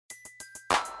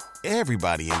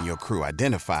Everybody in your crew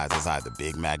identifies as either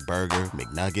Big Mac Burger,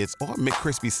 McNuggets, or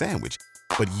McCrispy Sandwich.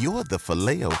 But you're the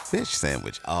Filet-O-Fish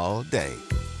Sandwich all day.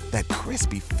 That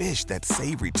crispy fish, that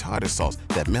savory tartar sauce,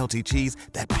 that melty cheese,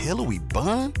 that pillowy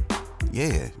bun.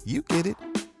 Yeah, you get it.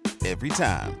 Every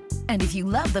time. And if you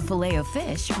love the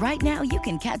Filet-O-Fish, right now you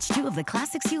can catch two of the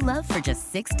classics you love for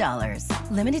just $6.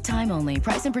 Limited time only.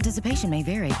 Price and participation may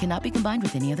vary. Cannot be combined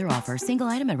with any other offer. Single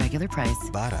item at regular price.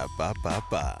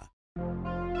 Ba-da-ba-ba-ba.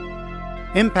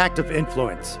 Impact of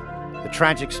Influence, the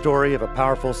tragic story of a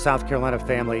powerful South Carolina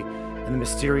family and the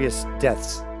mysterious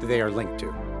deaths that they are linked to.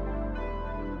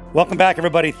 Welcome back,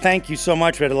 everybody. Thank you so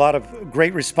much. We had a lot of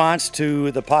great response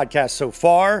to the podcast so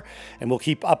far, and we'll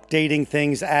keep updating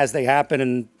things as they happen,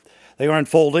 and they are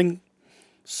unfolding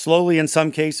slowly in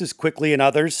some cases, quickly in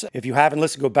others. If you haven't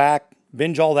listened, go back,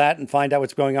 binge all that, and find out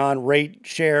what's going on. Rate,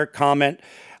 share, comment.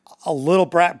 A little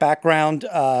background,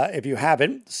 if you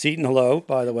haven't. Seton, hello,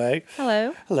 by the way.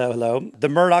 Hello. Hello, hello. The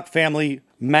Murdaugh family,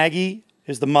 Maggie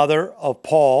is the mother of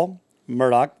Paul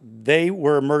Murdaugh. They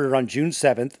were murdered on June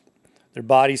 7th. Their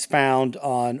bodies found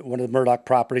on one of the Murdaugh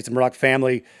properties. The Murdaugh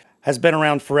family has been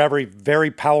around forever, a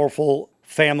very powerful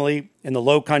family in the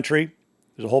Low Country.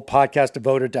 There's a whole podcast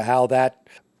devoted to how that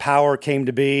power came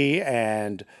to be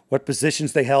and what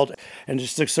positions they held. And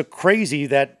it's just so crazy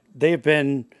that they've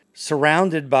been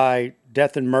surrounded by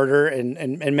death and murder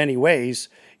in many ways,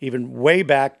 even way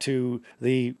back to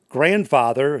the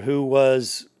grandfather who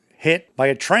was hit by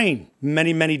a train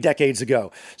many, many decades ago.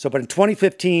 But in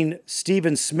 2015,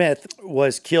 Stephen Smith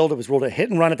was killed. It was ruled a hit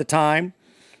and run at the time.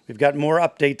 We've got more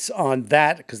updates on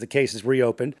that because the case is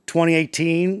reopened.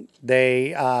 2018,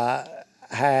 they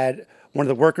had one of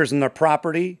the workers in their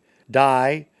property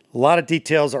die. A lot of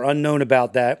details are unknown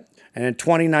about that. And in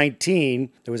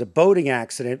 2019, there was a boating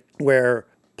accident where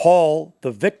Paul,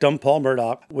 the victim, Paul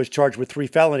Murdaugh, was charged with 3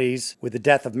 felonies with the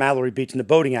death of Mallory Beach in the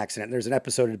boating accident. There's an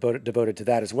episode devoted to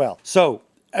that as well. So,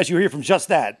 as you hear from just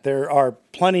that, there are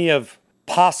plenty of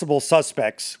possible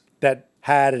suspects that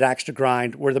had an axe to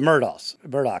grind were the Murdaughs.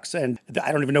 And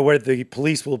I don't even know where the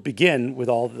police will begin with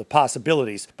all the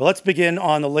possibilities. But let's begin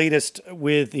on the latest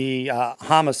with the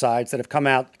homicides that have come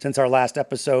out since our last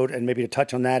episode, and maybe to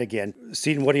touch on that again.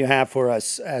 Seton, what do you have for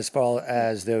us as far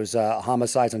as those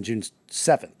homicides on June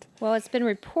 7th? Well, it's been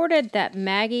reported that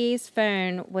Maggie's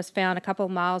phone was found a couple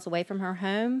of miles away from her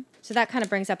home. So that kind of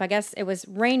brings up, I guess it was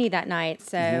rainy that night.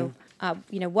 So,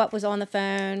 what was on the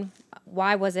phone?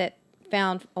 Why was it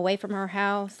found away from her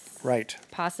house? Right.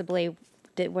 Possibly,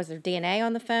 was there DNA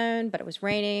on the phone, but it was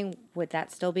raining? Would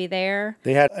that still be there?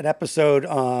 They had an episode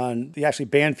on the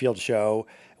Banfield show.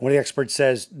 One of the experts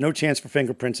says no chance for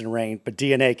fingerprints in rain, but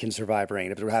DNA can survive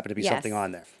rain if there happened to be something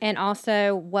on there. And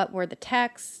also, what were the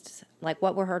texts? Like,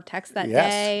 what were her texts that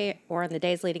day or in the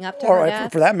days leading up to her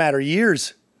death? For that matter,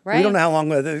 years. Right. We don't know how long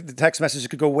the text messages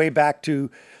could go way back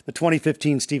to the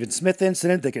 2015 Stephen Smith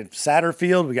incident. They could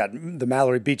Satterfield. We got the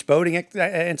Mallory Beach boating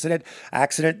incident,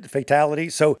 accident, fatality.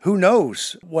 So who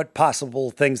knows what possible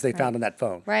things they found on that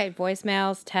phone? Right.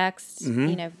 Voicemails, texts,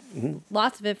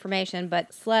 lots of information.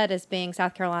 But SLED, as being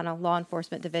South Carolina Law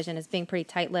Enforcement Division, is being pretty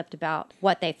tight-lipped about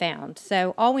what they found.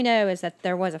 So all we know is that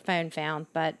there was a phone found,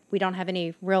 but we don't have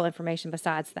any real information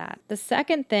besides that. The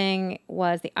second thing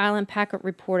was the Island Packet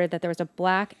reported that there was a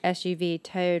black SUV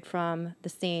towed from the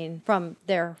scene from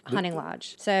their hunting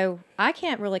lodge. So I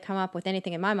can't really come up with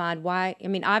anything in my mind why. I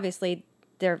mean, obviously,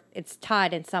 it's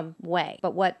tied in some way,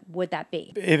 but what would that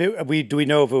be? Do we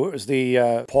know if it was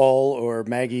the Paul or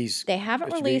Maggie's? They haven't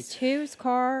SUV? released whose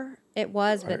car it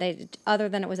was, but other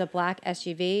than it was a black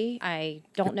SUV, I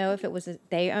don't know if it was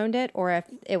they owned it or if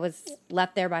it was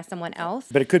left there by someone else.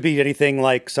 But it could be anything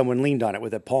like someone leaned on it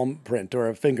with a palm print or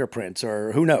a fingerprint,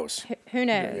 or who knows? Who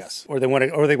knows? Yes. Or they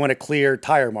want to clear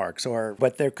tire marks,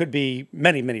 but there could be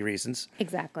many, many reasons.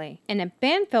 Exactly. And then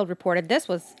Banfield reported, this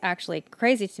was actually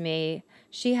crazy to me.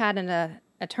 She had an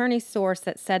attorney source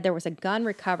that said there was a gun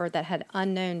recovered that had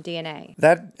unknown DNA.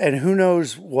 And who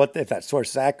knows if that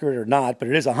source is accurate or not, but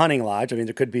it is a hunting lodge. I mean,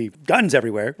 there could be guns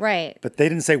everywhere. Right. But they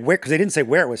didn't say where, because they didn't say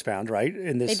where it was found, right?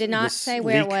 They did not say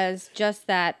where it was, just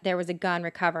that there was a gun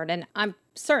recovered. And I'm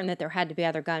certain that there had to be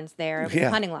other guns there. It was a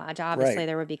hunting lodge. Obviously,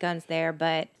 there would be guns there,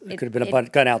 but it could have been a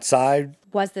gun outside.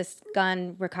 Was this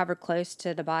gun recovered close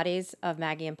to the bodies of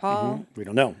Maggie and Paul? Mm-hmm. We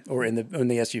don't know. Or in the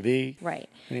SUV. Right.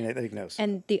 Who knows?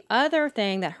 And the other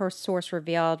thing that her source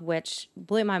revealed, which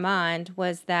blew my mind,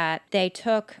 was that they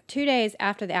took 2 days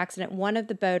after the accident, one of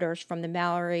the boaters from the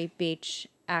Mallory Beach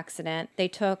accident, they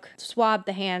swabbed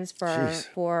the hands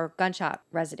for gunshot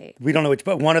residue. We don't know which,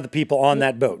 but one of the people on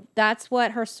that boat. That's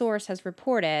what her source has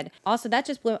reported. Also, that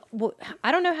just blew.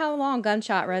 I don't know how long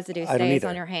gunshot residue stays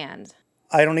on your hands.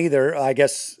 I don't either. I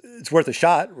guess it's worth a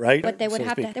shot, right? But they would So to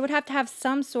have to speak. they would have to have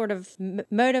some sort of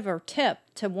motive or tip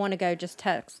to want to go just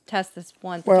test this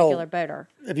one Well, particular boater.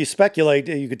 If you speculate,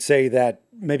 you could say that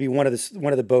maybe one of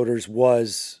the boaters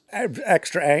was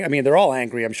extra angry. I mean, they're all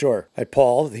angry, I'm sure, at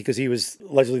Paul because he was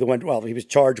allegedly the one. Well, he was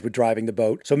charged with driving the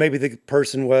boat, so maybe the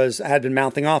person had been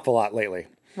mouthing off a lot lately.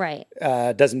 Right.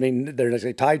 Doesn't mean they're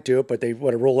necessarily tied to it, but they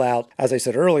want to rule out, as I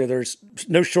said earlier, there's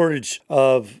no shortage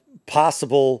of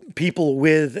possible people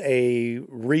with a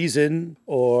reason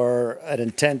or an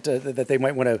intent that they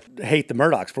might want to hate the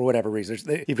Murdochs for whatever reason.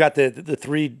 You've got the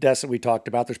three deaths that we talked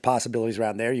about. There's possibilities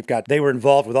around there. They were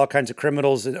involved with all kinds of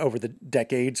criminals over the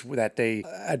decades that they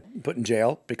had put in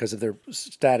jail because of their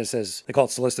status as, they call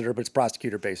it solicitor, but it's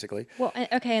prosecutor basically. Well,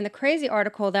 okay, and the crazy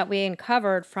article that we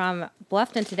uncovered from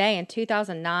Bluffton Today in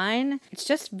 2009, it's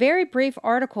just a very brief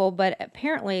article, but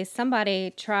apparently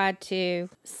somebody tried to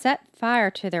set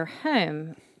fire to their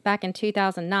home back in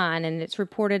 2009, and it's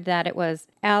reported that it was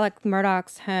Alec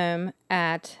Murdaugh's home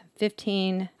at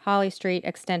 15 Holly Street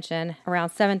Extension around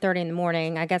 7:30 in the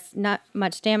morning. I guess not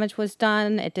much damage was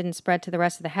done. It didn't spread to the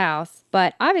rest of the house.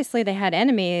 But obviously they had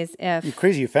enemies if...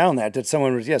 Crazy you found that. That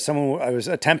someone was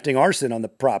attempting arson on the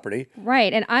property.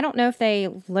 Right. And I don't know if they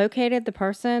located the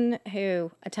person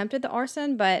who attempted the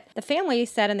arson, but the family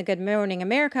said in the Good Morning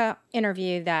America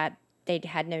interview that they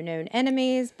had no known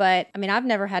enemies, but I mean, I've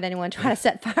never had anyone try to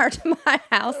set fire to my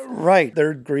house. Right.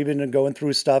 They're grieving and going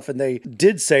through stuff, and they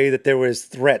did say that there was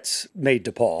threats made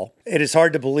to Paul. It is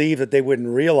hard to believe that they wouldn't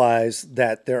realize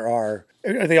that there are...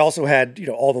 They also had,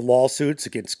 all the lawsuits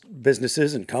against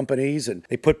businesses and companies, and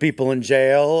they put people in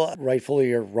jail,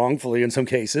 rightfully or wrongfully in some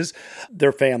cases.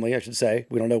 Their family, I should say.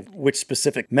 We don't know which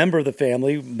specific member of the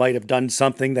family might have done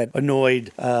something that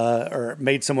annoyed or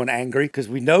made someone angry, because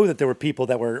we know that there were people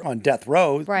that were on death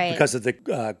row because of the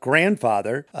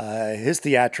grandfather. His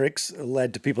theatrics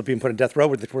led to people being put on death row,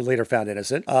 which were later found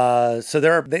innocent.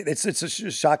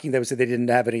 It's shocking they would say they didn't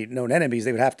have any known enemies.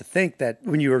 They would have to think that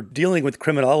when you were dealing with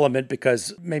criminal element, because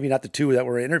maybe not the two that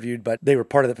were interviewed, but they were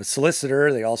part of the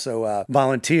solicitor. They also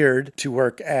volunteered to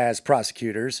work as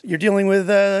prosecutors. You're dealing with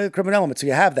criminal elements, so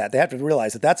you have that. They have to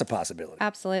realize that that's a possibility.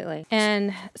 Absolutely.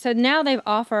 And so now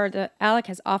Alec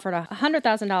has offered a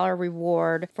 $100,000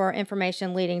 reward for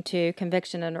information leading to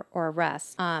conviction or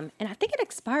arrest. And I think it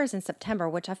expires in September,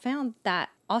 which I found that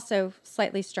also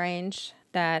slightly strange,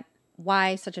 that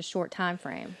why such a short time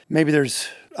frame? Maybe there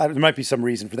might be some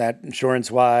reason for that,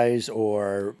 insurance-wise,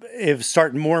 or if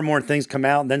starting more and more things come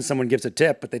out and then someone gives a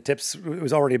tip, but the tips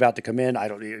was already about to come in.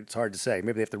 It's hard to say.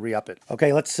 Maybe they have to re-up it.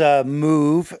 Okay, let's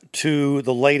move to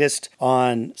the latest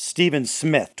on Stephen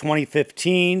Smith.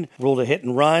 2015, ruled a hit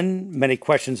and run. Many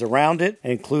questions around it,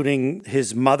 including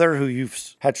his mother, who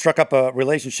you've had struck up a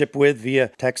relationship with via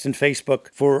text and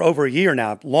Facebook for over a year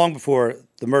now, long before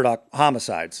the Murdaugh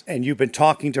homicides. And you've been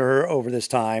talking to her over this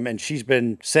time, and she's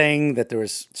been saying that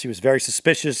she was very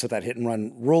suspicious of that hit and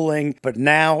run ruling, but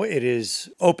now it is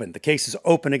open. The case is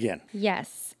open again.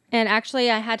 Yes. And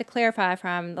actually, I had to clarify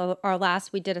from our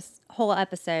last, we did a whole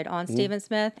episode on Stephen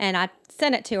Smith, and I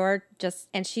sent it to her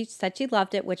and she said she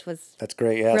loved it, which was that's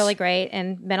great, yes. Really great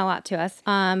and meant a lot to us.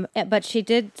 But she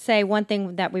did say one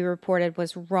thing that we reported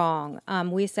was wrong.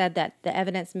 We said that the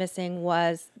evidence missing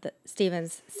was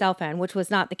Stephen's cell phone, which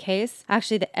was not the case.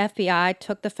 Actually, the FBI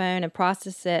took the phone and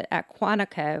processed it at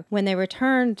Quantico. When they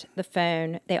returned the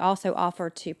phone, they also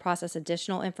offered to process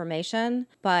additional information,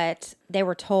 but they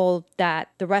were told that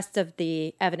the rest of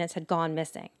the evidence had gone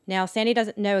missing. Now, Sandy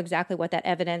doesn't know exactly what that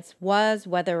evidence was,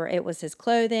 whether it was his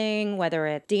clothing, whether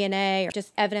it's DNA, or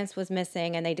just evidence was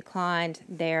missing, and they declined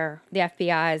the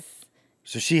FBI's.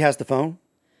 So she has the phone?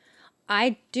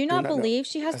 I do not believe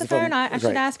she has the phone. I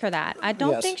should ask her that. I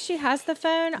don't think she has the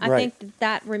phone. I think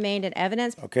that remained in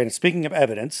evidence. Okay, and speaking of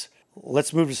evidence,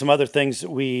 let's move to some other things that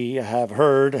we have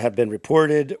heard, have been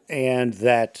reported, and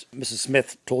that Mrs.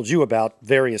 Smith told you about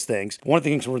various things. One of the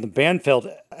things from the Banfield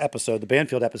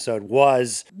episode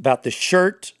was about the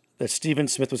shirt that Stephen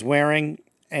Smith was wearing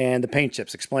and the paint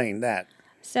chips. Explain that.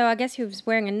 So I guess he was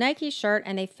wearing a Nike shirt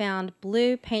and they found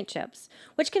blue paint chips,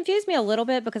 which confused me a little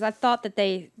bit because I thought that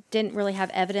they didn't really have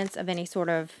evidence of any sort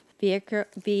of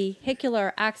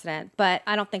vehicular accident, but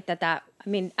I don't think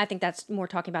I think that's more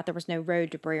talking about there was no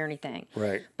road debris or anything.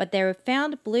 Right. But they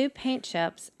found blue paint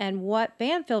chips, and what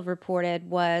Banfield reported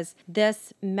was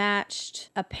this matched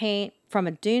a paint from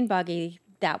a dune buggy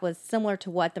that was similar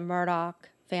to what the Murdaugh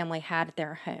family had at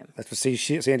their home. That's what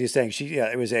Sandy's saying.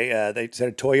 It was they said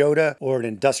a Toyota or an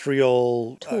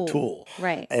industrial tool.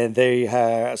 Right. And they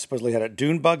supposedly had a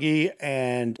dune buggy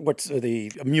and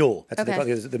a mule. That's what they call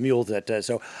it, the mule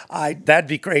that'd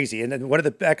be crazy. And then one of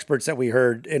the experts that we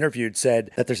heard interviewed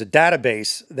said that there's a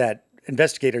database that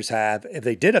investigators have. If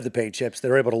they did have the paint chips,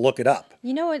 they're able to look it up.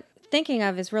 You know what? Thinking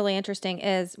of is really interesting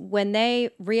is when they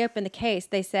reopened the case,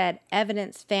 they said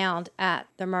evidence found at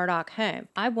the Murdaugh home.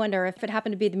 I wonder if it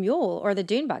happened to be the mule or the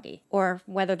dune buggy, or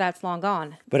whether that's long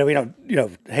gone. But we don't,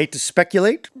 hate to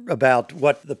speculate about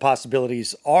what the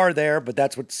possibilities are there, but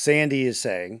that's what Sandy is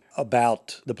saying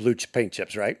about the blue paint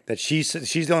chips, right? That she's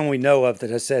the only one we know of that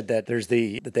has said that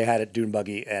that they had a dune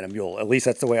buggy and a mule. At least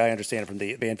that's the way I understand it from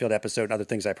the Banfield episode and other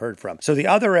things I've heard from. So the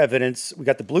other evidence, we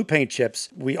got the blue paint chips.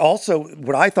 We also,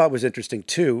 what I thought was interesting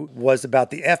too, was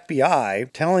about the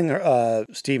FBI telling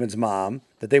Stephen's mom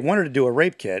that they wanted to do a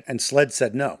rape kit, and SLED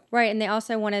said no. Right, and they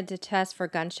also wanted to test for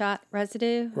gunshot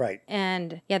residue. Right.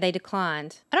 And they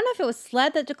declined. I don't know if it was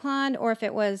SLED that declined or if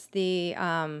it was the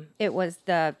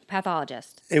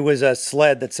pathologist. It was a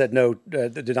SLED that said no,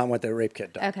 did not want the rape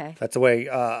kit done. Okay. That's the way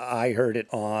I heard it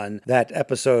on that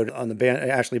episode on the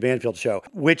Ashley Banfield show,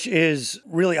 which is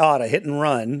really odd,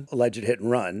 alleged hit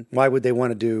and run. Why would they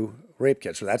want to do rape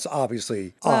kits? So that's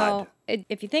obviously odd.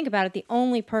 If you think about it, the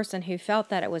only person who felt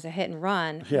that it was a hit and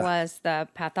run was the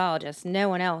pathologist. No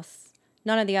one else.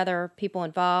 None of the other people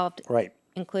involved, right,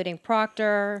 including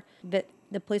Proctor, the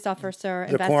police officer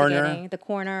the investigating, the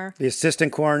coroner, the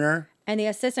assistant coroner. And the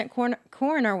assistant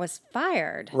coroner was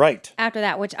fired. Right. After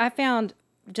that, which I found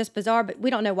just bizarre, but we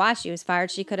don't know why she was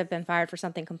fired. She could have been fired for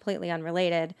something completely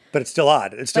unreleted. But it's still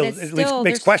odd. It at least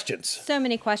makes questions. So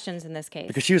many questions in this case.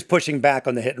 Because she was pushing back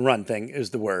on the hit and run thing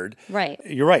is the word. Right.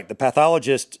 You're right. The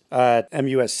pathologist at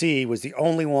MUSC was the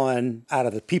only one out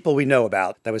of the people we know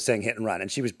about that was saying hit and run.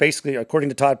 And she was basically, according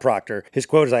to Todd Proctor, his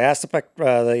quote is, I asked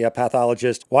the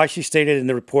pathologist why she stated in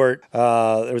the report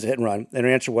there was a hit and run. And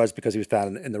her answer was because he was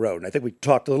found in the road. And I think we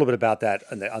talked a little bit about that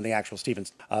on the actual Stephen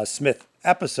Smith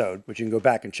episode, which you can go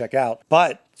back and check out.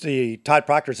 But the Todd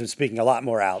Proctor's been speaking a lot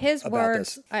more out about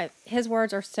this. His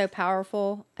words are so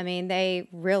powerful. I mean, they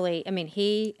really,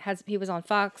 he was on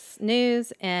Fox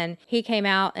News and he came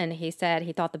out and he said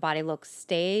he thought the body looked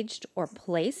staged or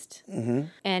placed. Mm-hmm.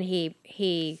 And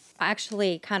he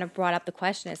actually kind of brought up the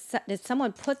question, did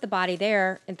someone put the body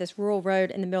there at this rural road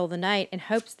in the middle of the night in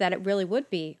hopes that it really would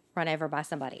be run over by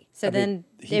somebody? So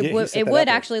it would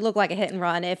actually look like a hit and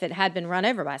run if it had been run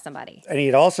over by somebody. And he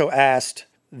had also asked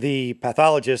the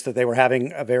pathologist that they were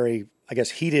having a very,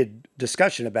 heated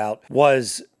discussion about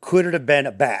could it have been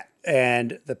a bat?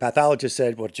 And the pathologist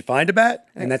said, well, did you find a bat?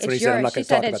 And that's what he said, I'm not going to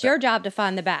talk about that. She said it's your job to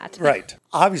find the bat. Right.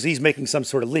 Obviously, he's making some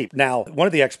sort of leap. Now, one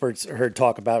of the experts I heard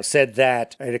talk about said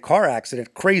that in a car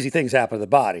accident, crazy things happen to the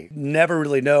body. Never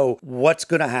really know what's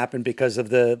going to happen because of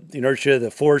the inertia,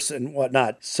 the force, and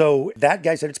whatnot. So that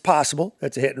guy said it's possible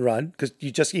that's a hit and run because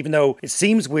even though it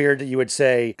seems weird that you would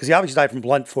say, because he obviously died from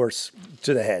blunt force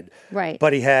to the head. Right.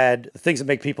 But he had the things that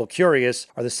make people curious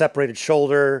are the separated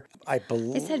shoulder, I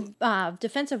believe. It said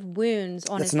defensive wounds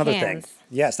on his hands. That's another thing.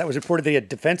 Yes, that was reported. They had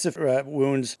defensive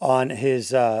wounds on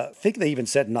his, I think they even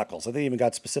said knuckles. I think they even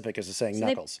got specific as to saying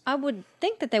knuckles. I would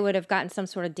think that they would have gotten some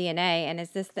sort of DNA. And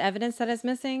is this the evidence that is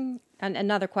missing?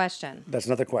 Another question. That's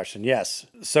another question, yes.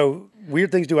 So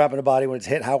weird things do happen to the body when it's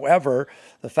hit. However,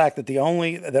 the fact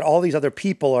that all these other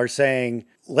people are saying,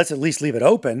 let's at least leave it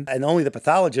open, and only the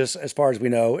pathologist, as far as we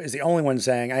know, is the only one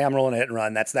saying, hey, I'm rolling a hit and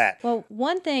run, that's that. Well,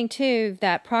 one thing, too,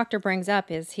 that Proctor brings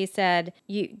up is he said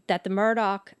that the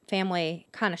Murdaugh family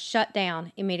kind of shut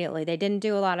down immediately. They didn't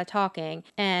do a lot of talking,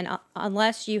 and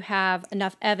unless you have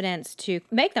enough evidence to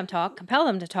make them talk, compel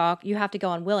them to talk, you have to go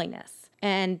on willingness,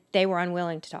 and they were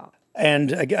unwilling to talk.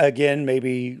 And again,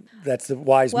 maybe that's the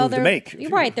wise move to make. You're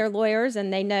right. They're lawyers,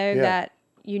 and they know that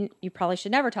you probably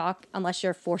should never talk unless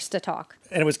you're forced to talk.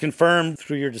 And it was confirmed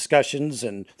through your discussions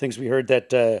and things we heard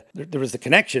that there was the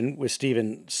connection with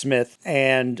Stephen Smith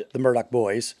and the Murdaugh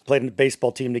boys. Played in the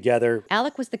baseball team together.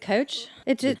 Alec was the coach.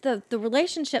 It's just the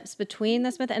relationships between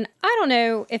the Smith, and I don't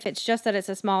know if it's just that it's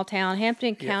a small town.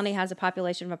 Hampton County has a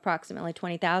population of approximately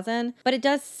 20,000, but it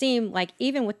does seem like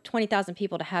even with 20,000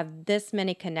 people to have this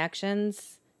many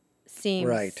connections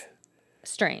seems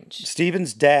strange.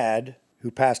 Stephen's dad, who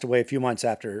passed away a few months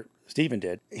after Stephen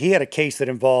did, he had a case that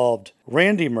involved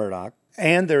Randy Murdaugh,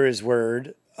 and there is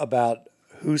word about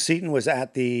who Seaton was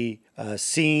at the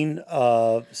scene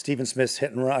of Stephen Smith's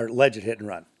hit and run, or alleged hit and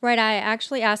run. Right. I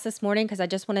actually asked this morning because I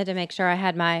just wanted to make sure I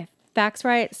had my facts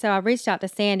right. So I reached out to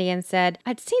Sandy and said,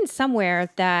 I'd seen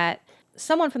somewhere that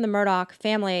someone from the Murdaugh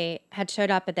family had showed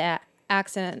up at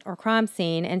accident or crime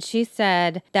scene, and she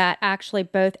said that actually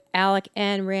both Alec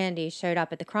and Randy showed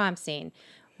up at the crime scene,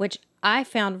 which I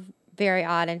found very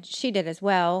odd, and she did as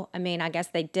well. I mean, I guess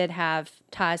they did have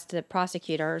ties to the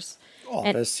prosecutors.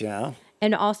 Office, yeah.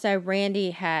 And also,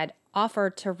 Randy had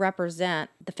offered to represent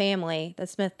the family, the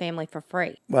Smith family, for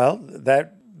free. Well,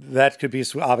 that could be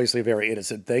obviously a very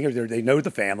innocent thing. They know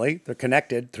the family. They're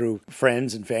connected through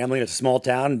friends and family. It's a small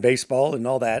town and baseball and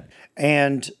all that.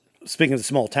 And speaking of the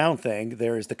small town thing,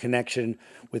 there is the connection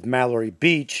with Mallory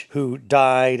Beach, who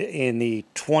died in the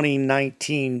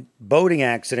 2019 boating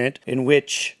accident in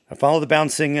which, I follow the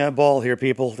bouncing ball here,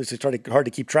 people. This is hard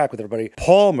to keep track with everybody.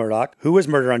 Paul Murdaugh, who was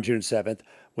murdered on June 7th,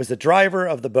 was the driver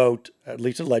of the boat, at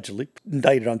least allegedly,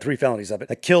 indicted on 3 felonies of it,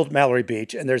 that killed Mallory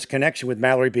Beach. And there's a connection with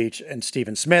Mallory Beach and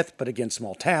Stephen Smith, but again,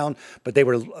 small town, but they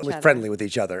were friendly with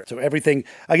each other. So everything,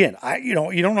 again, you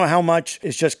don't know how much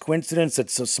is just coincidence.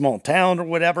 It's a small town or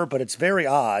whatever, but it's very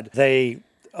odd.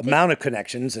 Amount of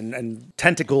connections and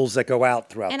tentacles that go out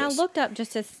throughout and this. I looked up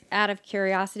just out of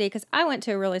curiosity, because I went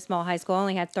to a really small high school. I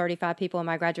only had 35 people in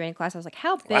my graduating class. I was like,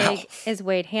 how big is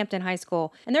Wade Hampton High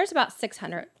School? And there's about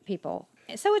 600 people.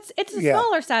 So it's a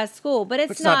smaller size school, but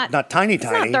it's not tiny. It's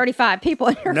not 35 people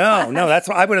in your No, class. no, that's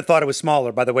what I would have thought it was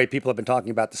smaller by the way people have been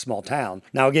talking about the small town.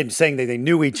 Now, again, saying that they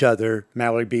knew each other,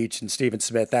 Mallory Beach and Stephen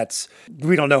Smith,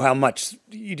 we don't know how much.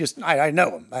 I know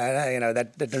them.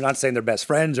 That they're not saying they're best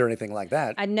friends or anything like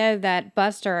that. I know that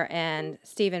Buster and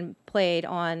Stephen played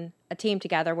on a team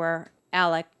together where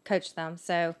Alec coached them.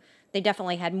 So they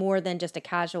definitely had more than just a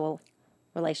casual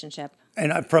relationship.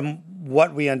 And from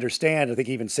what we understand, I think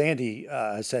even Sandy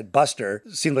has said Buster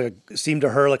seemed to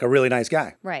her like a really nice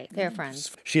guy. Right, they're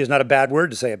friends. She has not a bad word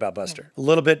to say about Buster. A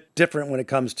little bit different when it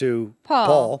comes to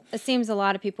Paul. It seems a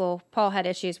lot of people, Paul had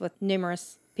issues with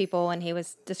numerous people, and he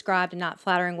was described in not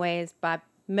flattering ways by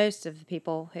most of the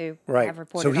people who have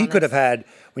reported So he could have had,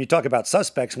 when you talk about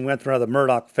suspects, we went through the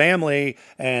Murdaugh family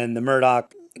and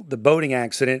the boating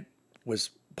accident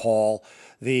was Paul.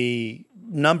 The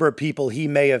number of people he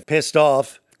may have pissed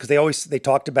off, because we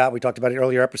talked about it in an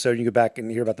earlier episode, you go back and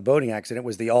hear about the boating accident,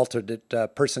 was the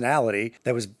alternate personality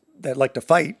that liked to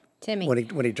fight. Timmy.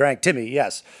 When he drank. Timmy,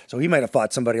 yes. So he might have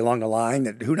fought somebody along the line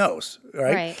that, who knows,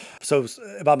 right? So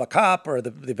if I'm a cop or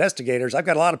the investigators, I've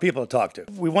got a lot of people to talk to.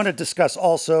 We want to discuss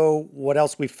also what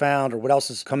else we found or what else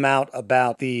has come out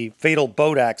about the fatal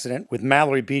boat accident with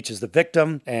Mallory Beach as the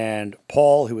victim and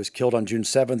Paul, who was killed on June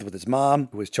 7th with his mom,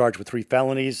 who was charged with 3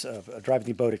 felonies of driving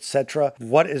the boat, etc.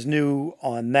 What is new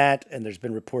on that? And there's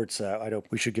been reports, I know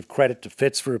we should give credit to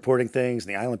Fitz for reporting things,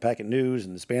 and the Island Packet News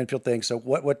and the Banfield thing. So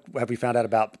what have we found out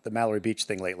about the Mallory Beach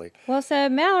thing lately? Well, so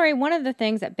Mallory, one of the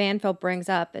things that Banfield brings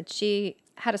up, and she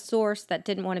had a source that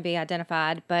didn't want to be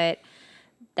identified, but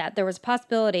that there was a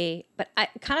possibility, but I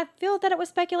kind of feel that it was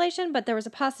speculation, but there was a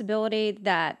possibility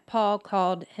that Paul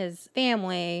called his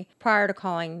family prior to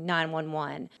calling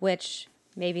 911, which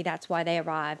maybe that's why they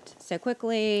arrived so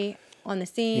quickly on the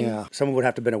scene. Yeah, someone would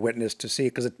have to have been a witness to see,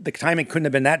 because the timing couldn't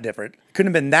have been that different.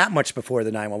 Couldn't have been that much before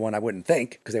the 911, I wouldn't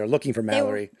think, because they were looking for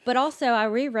Mallory. But also, I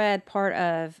reread part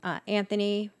of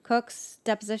Anthony Cook's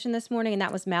deposition this morning, and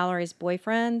that was Mallory's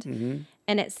boyfriend. Mm-hmm.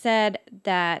 And it said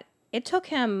that it took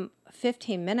him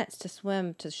 15 minutes to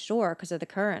swim to shore because of the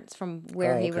currents from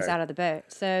where he was out of the boat.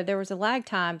 So there was a lag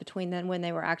time between then when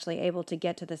they were actually able to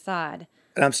get to the side.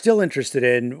 And I'm still interested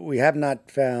in, we have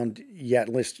not found yet,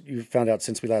 unless you found out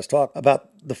since we last talked, about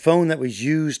the phone that was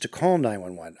used to call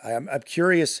 911. I'm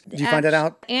curious, did you find that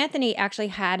out? Anthony actually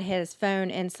had his phone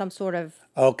in some sort of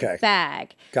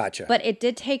bag. Gotcha. But it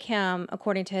did take him,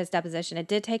 according to his deposition, it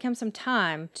did take him some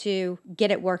time to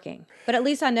get it working. But at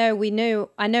least I know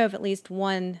of at least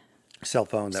one cell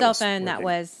phone that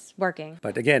was working.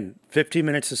 But again, 15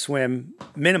 minutes to swim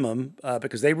minimum,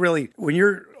 because they really, when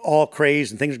you're all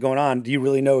crazed and things are going on, do you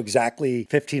really know exactly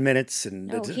 15 minutes? And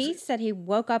no, he said he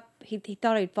woke up, he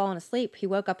thought he'd fallen asleep. He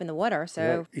woke up in the water.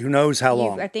 So who knows how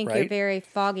long? I think you're very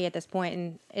foggy at this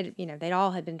point, and they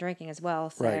all had been drinking as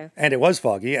well. So. Right, and it was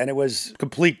foggy, and it was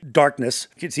complete darkness.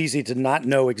 It's easy to not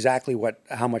know exactly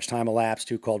how much time elapsed,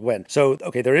 who called when. So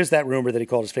there is that rumor that he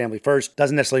called his family first.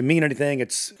 Doesn't necessarily mean anything.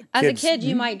 It's as a kid,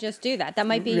 you might just do that. That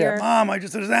might be your mom. I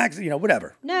just did an accident,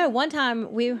 whatever. No, one time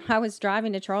I was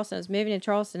driving to Charleston. I was moving to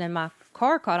Charleston, and my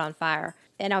car caught on fire.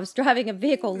 And I was driving a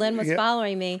vehicle. Lynn was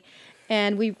following me,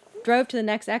 and we drove to the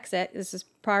next exit. This is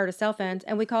prior to cell phones,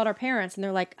 and we called our parents, and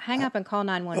they're like, "Hang up and call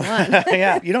 911."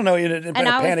 Yeah, you don't know in a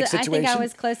panic situation. I think I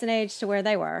was close in age to where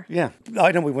they were. Yeah,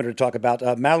 I know we wanted to talk about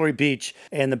Mallory Beach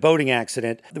and the boating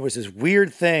accident. There was this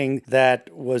weird thing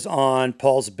that was on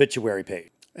Paul's obituary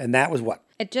page, and that was what?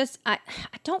 I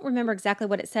don't remember exactly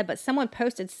what it said, but someone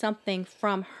posted something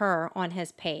from her on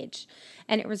his page,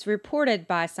 and it was reported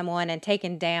by someone and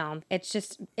taken down. It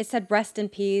said rest in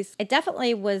peace. It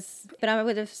definitely was, but I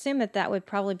would assume that would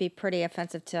probably be pretty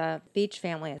offensive to a Beach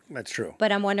family. That's true.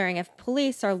 But I'm wondering if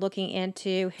police are looking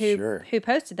into who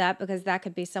posted that, because that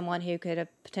could be someone who could have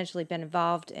potentially been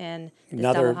involved in this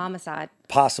double homicide.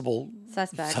 Possible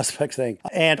suspect thing.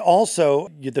 And also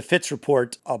the Fitz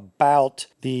report about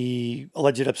the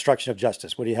alleged obstruction of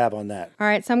justice. What do you have on that? All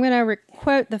right, so I'm going to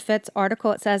quote the Fitz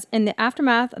article. It says, in the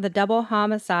aftermath of the double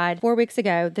homicide 4 weeks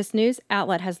ago, this news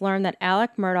outlet has learned that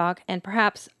Alec Murdaugh and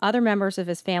perhaps other members of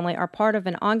his family are part of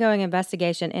an ongoing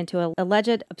investigation into an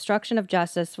alleged obstruction of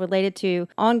justice related to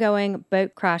ongoing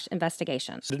boat crash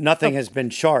investigations. So nothing has been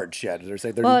charged yet.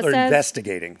 They're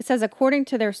investigating. It says, according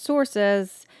to their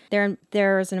sources,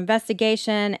 there's an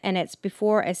investigation, and it's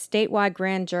before a statewide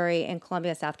grand jury in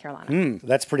Columbia, South Carolina.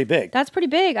 That's pretty big. That's pretty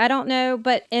big. I don't know,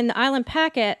 but in the Island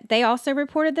Packet, they also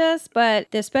reported this, but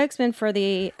the spokesman for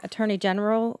the Attorney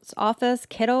General's office,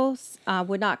 Kittles,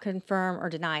 would not confirm or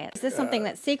deny it. Is this something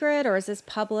that's secret, or is this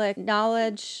public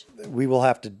knowledge? We will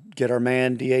have to get our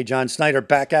man, DA John Snyder,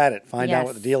 back at it, find out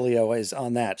what the dealio is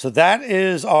on that. So that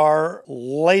is our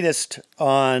latest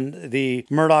on the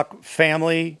Murdaugh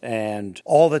family and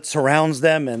all that surrounds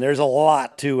them, and there's a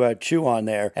lot to chew on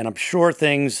there, and I'm sure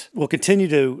things will continue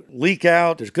to leak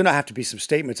out. There's going to have to be some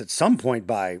statements at some point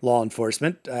by law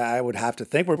enforcement, I would have to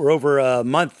think. We're over a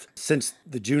month since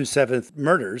the June 7th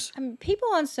murders. People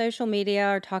on social media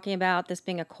are talking about this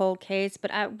being a cold case,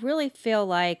 but I really feel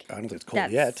like... I don't think it's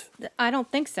cold yet. I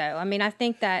don't think so. I mean, I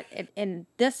think that in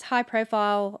this high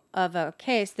profile of a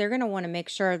case, they're going to want to make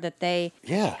sure that they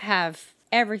have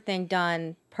everything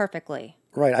done perfectly.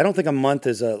 Right. I don't think a month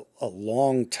is a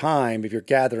long time if you're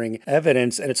gathering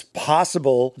evidence, and it's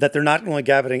possible that they're not only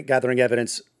gathering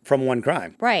evidence from one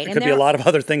crime. Right. There could be a lot of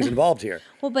other things involved here.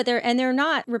 Well, but they're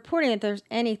not reporting that there's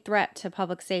any threat to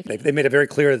public safety. They made it very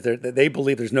clear that they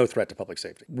believe there's no threat to public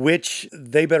safety, which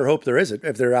they better hope there isn't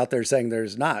if they're out there saying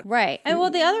there's not. Right. And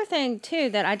well, the other thing, too,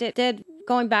 that I did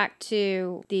going back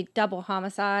to the double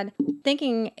homicide,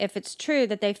 thinking if it's true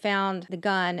that they found the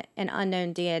gun and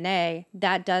unknown DNA,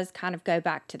 that does kind of go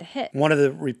back to the hit. One of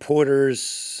the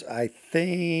reporters, I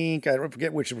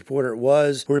forget which reporter it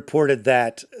was, who reported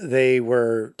that they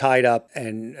were tied up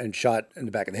and shot in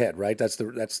the back of the head, right?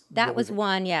 That was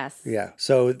one, yes. Yeah.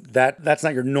 So that's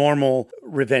not your normal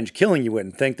revenge killing. You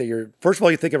wouldn't think that first of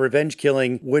all, you think a revenge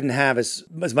killing wouldn't have as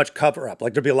much cover up.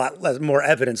 Like there'd be a lot more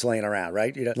evidence laying around,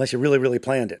 right? Unless you really, really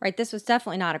planned it. Right. This was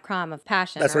definitely not a crime of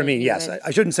passion. That's what I mean. Yes.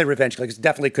 I shouldn't say revenge killing. It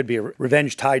definitely could be a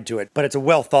revenge tied to it, but it's a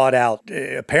well thought out,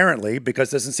 apparently, because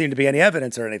there doesn't seem to be any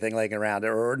evidence or anything laying around,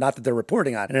 or not that they're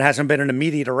reporting on, and it hasn't been an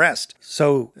immediate arrest.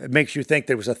 So it makes you think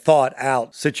there was a thought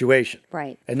out situation.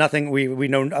 Right. And nothing, we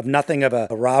know of nothing of a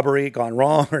robbery gone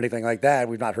wrong or anything like that.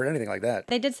 We've not heard anything like that.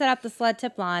 They did set up the SLED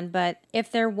tip line, but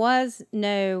if they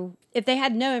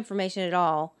had no information at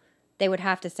all, they would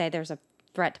have to say there's a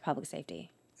threat to public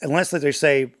safety. Unless they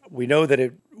say, we know that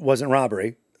it wasn't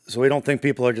robbery, so we don't think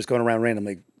people are just going around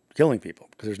randomly killing people,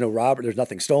 because there's no robbery, there's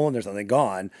nothing stolen, there's nothing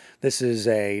gone. This is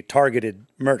a targeted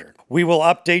murder. We will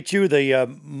update you. The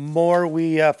more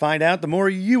we find out, the more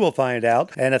you will find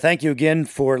out. And thank you again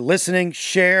for listening.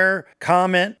 Share,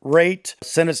 comment, rate,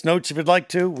 send us notes if you'd like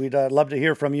to. We'd love to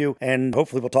hear from you, and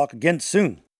hopefully we'll talk again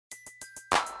soon.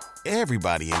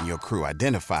 Everybody in your crew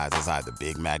identifies as either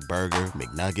Big Mac Burger,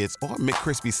 McNuggets, or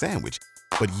McCrispy Sandwich.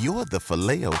 But you're the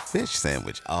Filet-O-Fish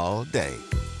Sandwich all day.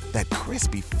 That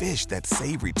crispy fish, that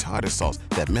savory tartar sauce,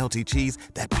 that melty cheese,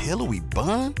 that pillowy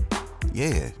bun.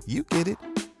 Yeah, you get it.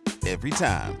 Every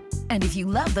time. And if you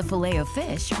love the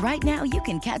Filet-O-Fish, right now you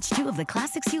can catch 2 of the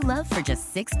classics you love for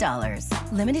just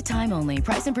 $6. Limited time only.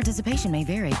 Price and participation may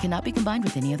vary. Cannot be combined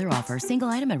with any other offer. Single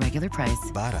item at regular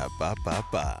price.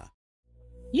 Ba-da-ba-ba-ba.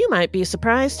 You might be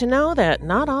surprised to know that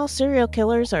not all serial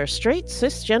killers are straight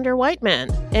cisgender white men,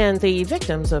 and the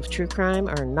victims of true crime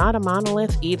are not a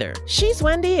monolith either. She's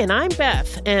Wendy and I'm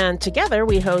Beth, and together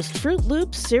we host Fruit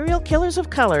Loops Serial Killers of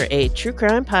Color, a true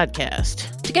crime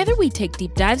podcast. Together we take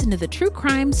deep dives into the true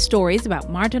crime stories about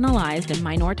marginalized and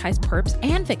minoritized perps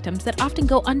and victims that often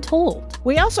go untold.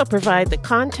 We also provide the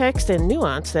context and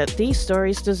nuance that these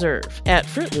stories deserve. At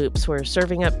Fruit Loops, we're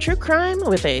serving up true crime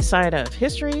with a side of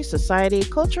history, society,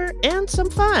 culture, and some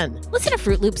fun. Listen to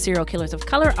Fruit Loops Serial Killers of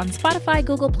Color on Spotify,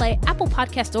 Google Play, Apple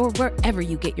Podcasts, or wherever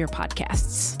you get your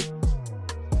podcasts.